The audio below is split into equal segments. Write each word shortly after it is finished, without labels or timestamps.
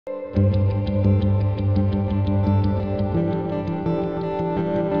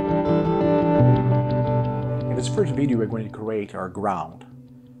first video, we're going to create our ground.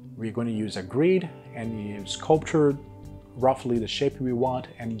 We're going to use a grid and use sculpture roughly the shape we want,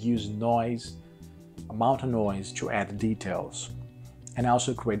 and use noise, amount of noise, to add details, and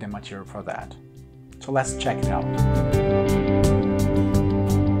also create the material for that. So let's check it out.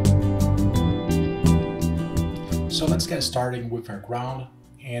 So let's get started with our ground,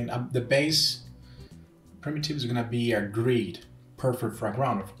 and the base primitive is going to be our grid, perfect for a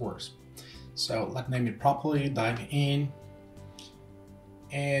ground, of course. So let's name it properly, dive in.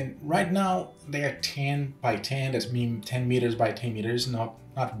 And right now they are 10 by 10, that means 10 meters by 10 meters,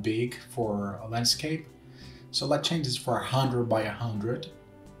 not big for a landscape. So let's change this for 100 by 100.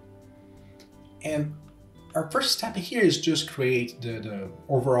 And our first step here is just create the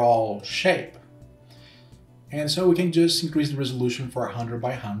overall shape. And so we can just increase the resolution for 100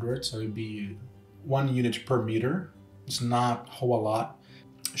 by 100, so it'd be 1 unit per meter. It's not a whole lot.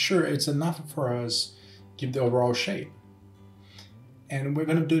 Sure, it's enough for us to give the overall shape. And we're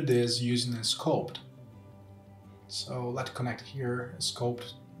going to do this using a sculpt. So let's connect here a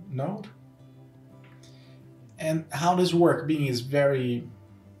sculpt node. And how this works being is very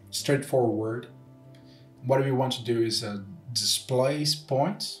straightforward. What we want to do is displace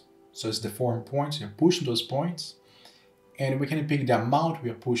points. So it's the form points, you're pushing those points. And we can pick the amount we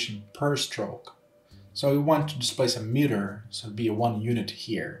are pushing per stroke. So we want to displace a meter, so it'll be a 1 unit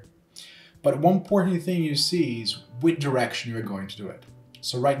here. But one important thing you see is which direction you're going to do it.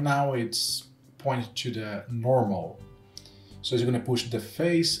 So right now it's pointed to the normal. So it's going to push the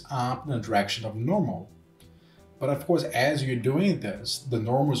face up in the direction of normal. But of course, as you're doing this, the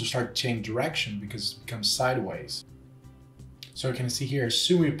normals will start to change direction because it becomes sideways. So you can see here, as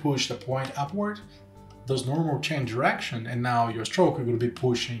soon as you push the point upward, those normal change direction, and now your stroke will be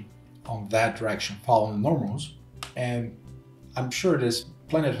pushing on that direction, following the normals. And I'm sure there's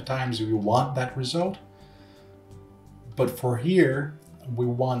plenty of times we want that result, but for here we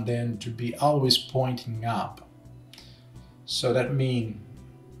want them to be always pointing up. So that means,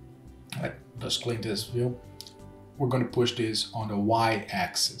 let's clean this view, we're going to push this on the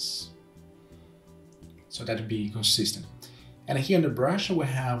y-axis, so that would be consistent. And here in the brush we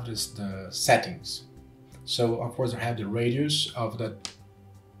have the settings. So of course I have the radius of the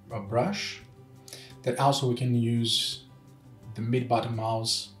brush, that also we can use the mid-bottom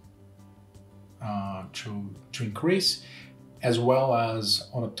mouse to increase, as well as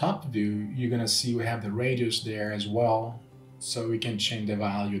on the top view you're gonna see we have the radius there as well, so we can change the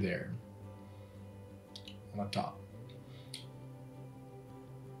value there on the top,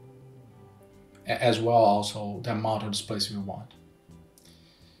 as well also the amount of displacement we want.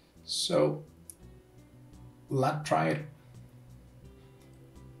 So let's try it.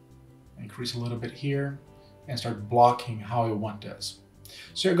 Increase a little bit here and start blocking how you want this.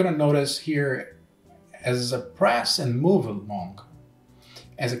 So you're going to notice here, as I press and move along,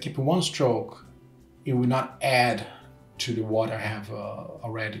 as I keep one stroke, it will not add to the what I have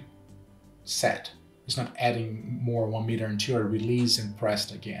already set. It's not adding more 1 meter until I release and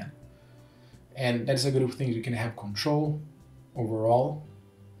press again. And that's a good thing, you can have control overall.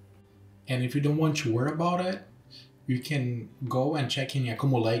 And if you don't want to worry about it, you can go and check in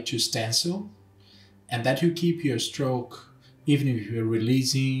accumulate to stencil, and that will keep your stroke even if you're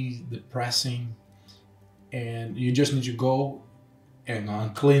releasing the pressing, and you just need to go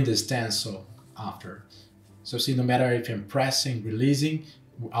and clean the stencil after. So see, no matter if I'm pressing, releasing,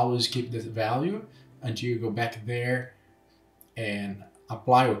 we always keep the value until you go back there and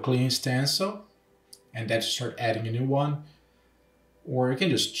apply or clean stencil, and then start adding a new one. Or you can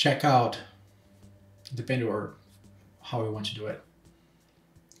just check out, depending on how you want to do it.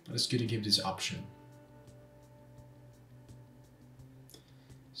 But it's good to give this option.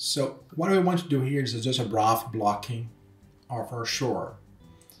 So what we want to do here is just a rough blocking of our shore.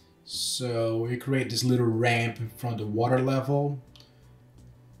 So we create this little ramp in front of the water level,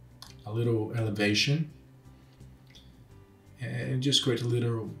 a little elevation, and just create a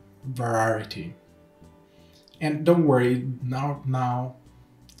little variety. And don't worry,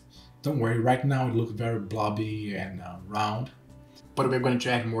 don't worry, right now it looks very blobby and round, but we're going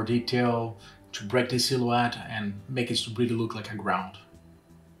to add more detail to break the silhouette and make it really look like a ground.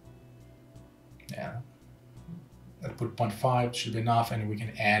 Yeah, let's put 0.5, should be enough, and we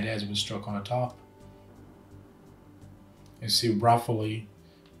can add as we stroke on the top. You see, roughly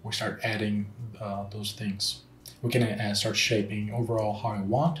we start adding those things. We can start shaping overall how we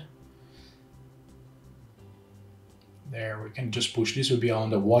want. There, we can just push. This will be on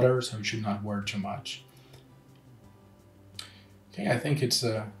the water, so we should not worry too much. Okay, I think it's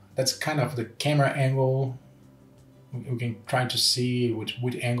that's kind of the camera angle. We can try to see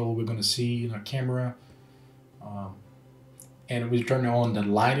which angle we're going to see in our camera. Um, and we turn on the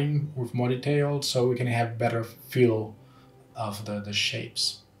lighting with more detail so we can have better feel of the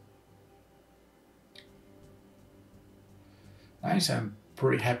shapes. Nice, I'm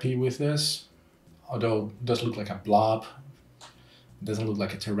pretty happy with this. Although it does look like a blob, it doesn't look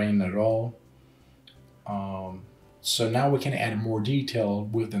like a terrain at all. Um, so now we can add more detail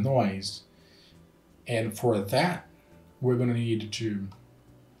with the noise. And for that, we're going to need to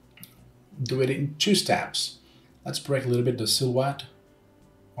do it in 2 steps. Let's break a little bit the silhouette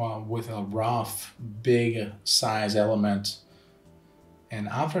with a rough, big size element. And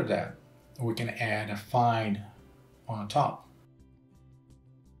after that, we can add a fine on the top.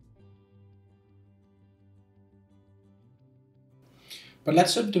 But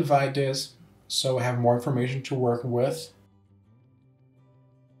let's subdivide this so we have more information to work with.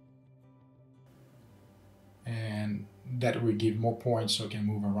 And that will give more points so we can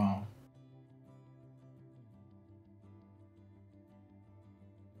move around.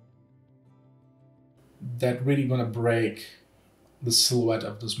 That really gonna break the silhouette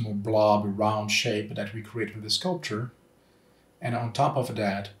of this more blob round shape that we create with the sculpture. And on top of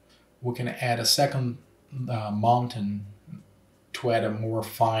that, we can add a second mountain to add a more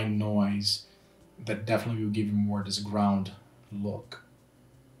fine noise that definitely will give you more this ground look.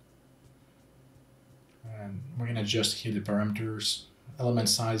 And we're gonna adjust here the parameters, element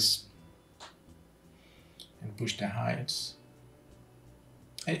size, and push the heights.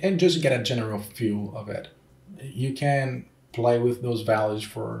 And just get a general feel of it. You can play with those values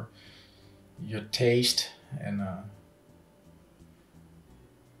for your taste and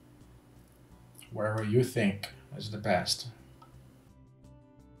wherever you think is the best.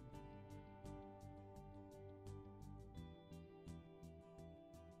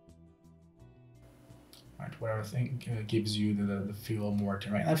 Right, whatever thing gives you the feel of more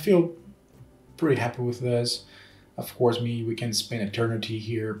terrain. I feel pretty happy with this. Of course, we can spend eternity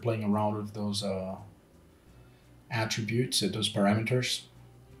here playing around with those attributes, those parameters.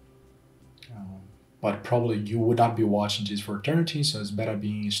 But probably you would not be watching this for eternity, so it's better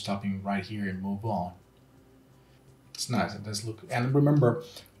being stopping right here and move on. It's nice, it does look. And remember,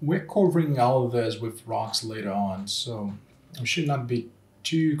 we're covering all of this with rocks later on, so we should not be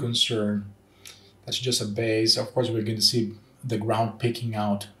too concerned. That's just a base. Of course, we're going to see the ground picking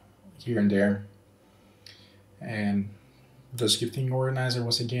out here and there. And the scripting organizer,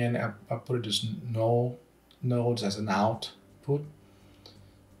 once again, I put it as null nodes as an output.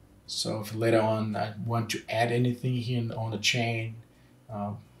 So if later on I want to add anything here on the chain,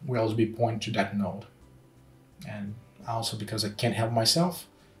 we'll always be pointing to that node. And also, because I can't help myself,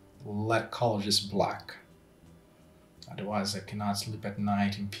 let color just black. Otherwise I cannot sleep at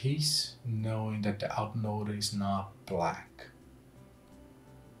night in peace, knowing that the out node is not black.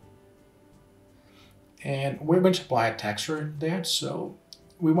 And we're going to apply a texture there, so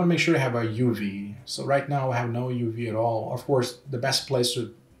we want to make sure to have a UV. So right now I have no UV at all. Of course, the best place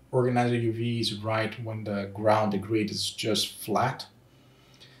to organize a UV is right when the grid is just flat.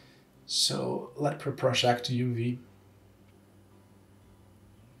 So let's project UV.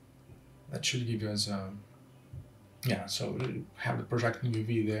 That should give us yeah, so we have the projecting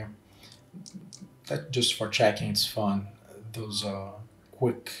UV there. That just for checking, it's fun. Those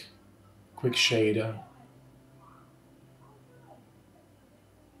quick shade.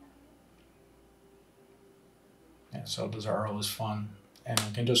 Yeah, so those are always fun, and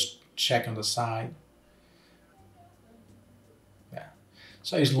you can just check on the side. Yeah,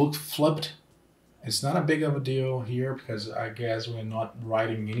 so it looks flipped. It's not a big of a deal here because I guess we're not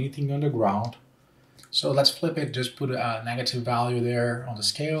writing anything on the ground. So let's flip it, just put a negative value there on the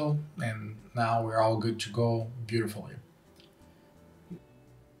scale, and now we're all good to go beautifully.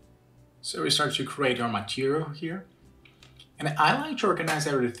 So we start to create our material here. And I like to organize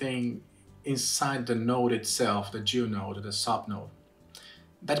everything inside the node itself, the geonode, the subnode.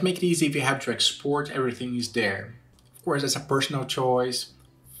 That makes it easy if you have to export, everything is there. Of course, it's a personal choice.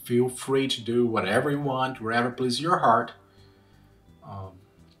 Feel free to do whatever you want, wherever pleases your heart.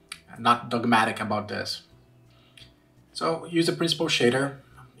 I'm not dogmatic about this. So use the principal shader.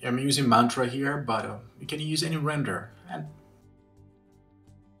 I'm using Mantra here, but you can use any render.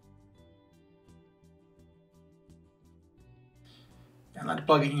 And let's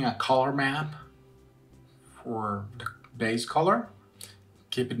plug in a color map for the base color.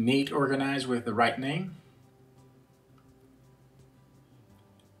 Keep it neat, organized with the right name.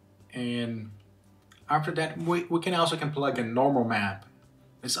 And after that, we can also plug a normal map.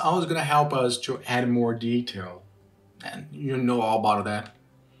 It's always going to help us to add more detail. And you know all about that.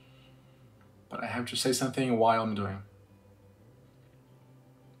 But I have to say something while I'm doing.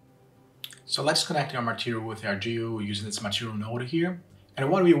 So let's connect our material with our geo using this material node here. And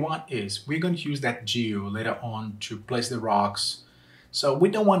what we want is we're going to use that geo later on to place the rocks. So we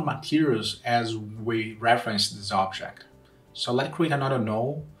don't want materials as we reference this object. So let's create another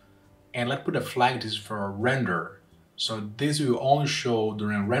node and let's put a flag this for render. So this will only show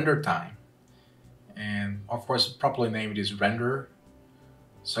during render time. And of course, properly named is render.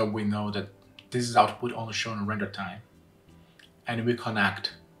 So we know that this is output only shown in render time. And we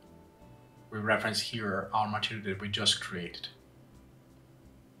connect. We reference here our material that we just created.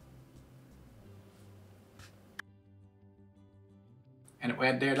 And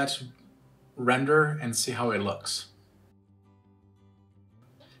right there, let's render and see how it looks.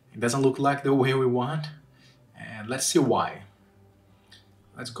 It doesn't look like the way we want, and let's see why.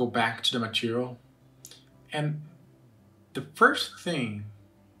 Let's go back to the material. And the first thing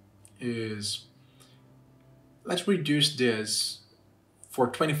is, let's reduce this for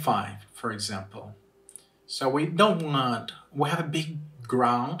 25, for example. So we don't want, we have a big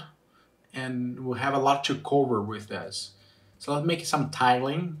ground and we have a lot to cover with this. So let's make some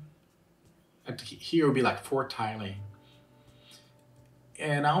tiling. Here will be like 4 tiling.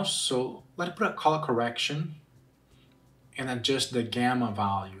 And also, let's put a color correction and adjust the gamma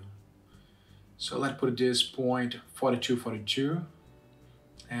value. So let's put this point 42, 42.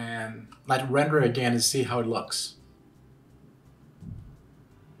 And let's render again and see how it looks.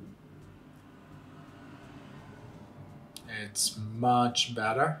 It's much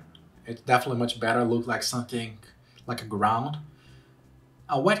better. It's definitely much better. It looks like something like a ground,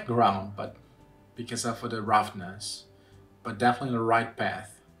 a wet ground, but because of the roughness, but definitely the right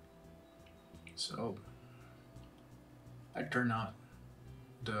path. So I turn out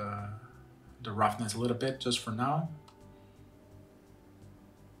the roughness a little bit just for now.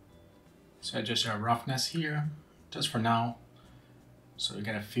 So adjust our roughness here just for now. So you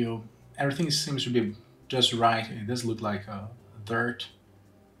get a feel. Everything seems to be just right. It does look like dirt.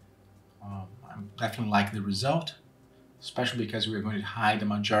 I definitely like the result, especially because we're going to hide the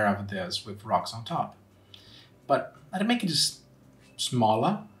majority of this with rocks on top. But I'd make it just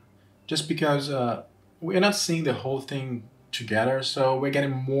smaller, just because we're not seeing the whole thing together, so we're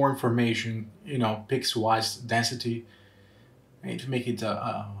getting more information, you know, pixel-wise density. I need to make it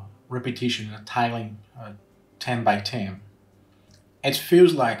a repetition, a tiling 10 by 10. It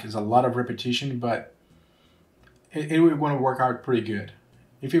feels like it's a lot of repetition, but it will going to work out pretty good.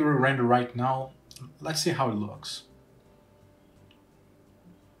 If you were to render right now, let's see how it looks.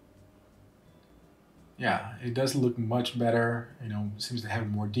 Yeah, it does look much better, you know, seems to have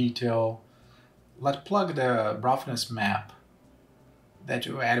more detail. Let's plug the roughness map. That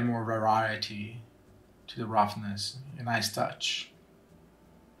will add more variety to the roughness, a nice touch.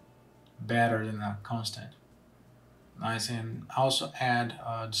 Better than a constant. Nice, and also add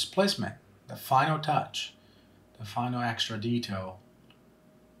displacement, the final touch, the final extra detail.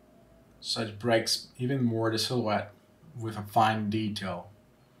 So it breaks even more the silhouette with a fine detail.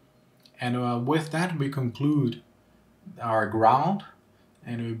 And with that, we conclude our ground,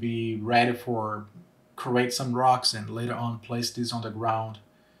 and we'll be ready for create some rocks and later on place this on the ground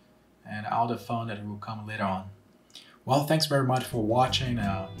and all the fun that will come later on. Well, thanks very much for watching.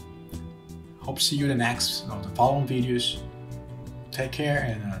 Hope to see you in the next, the following videos. Take care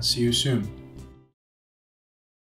and see you soon.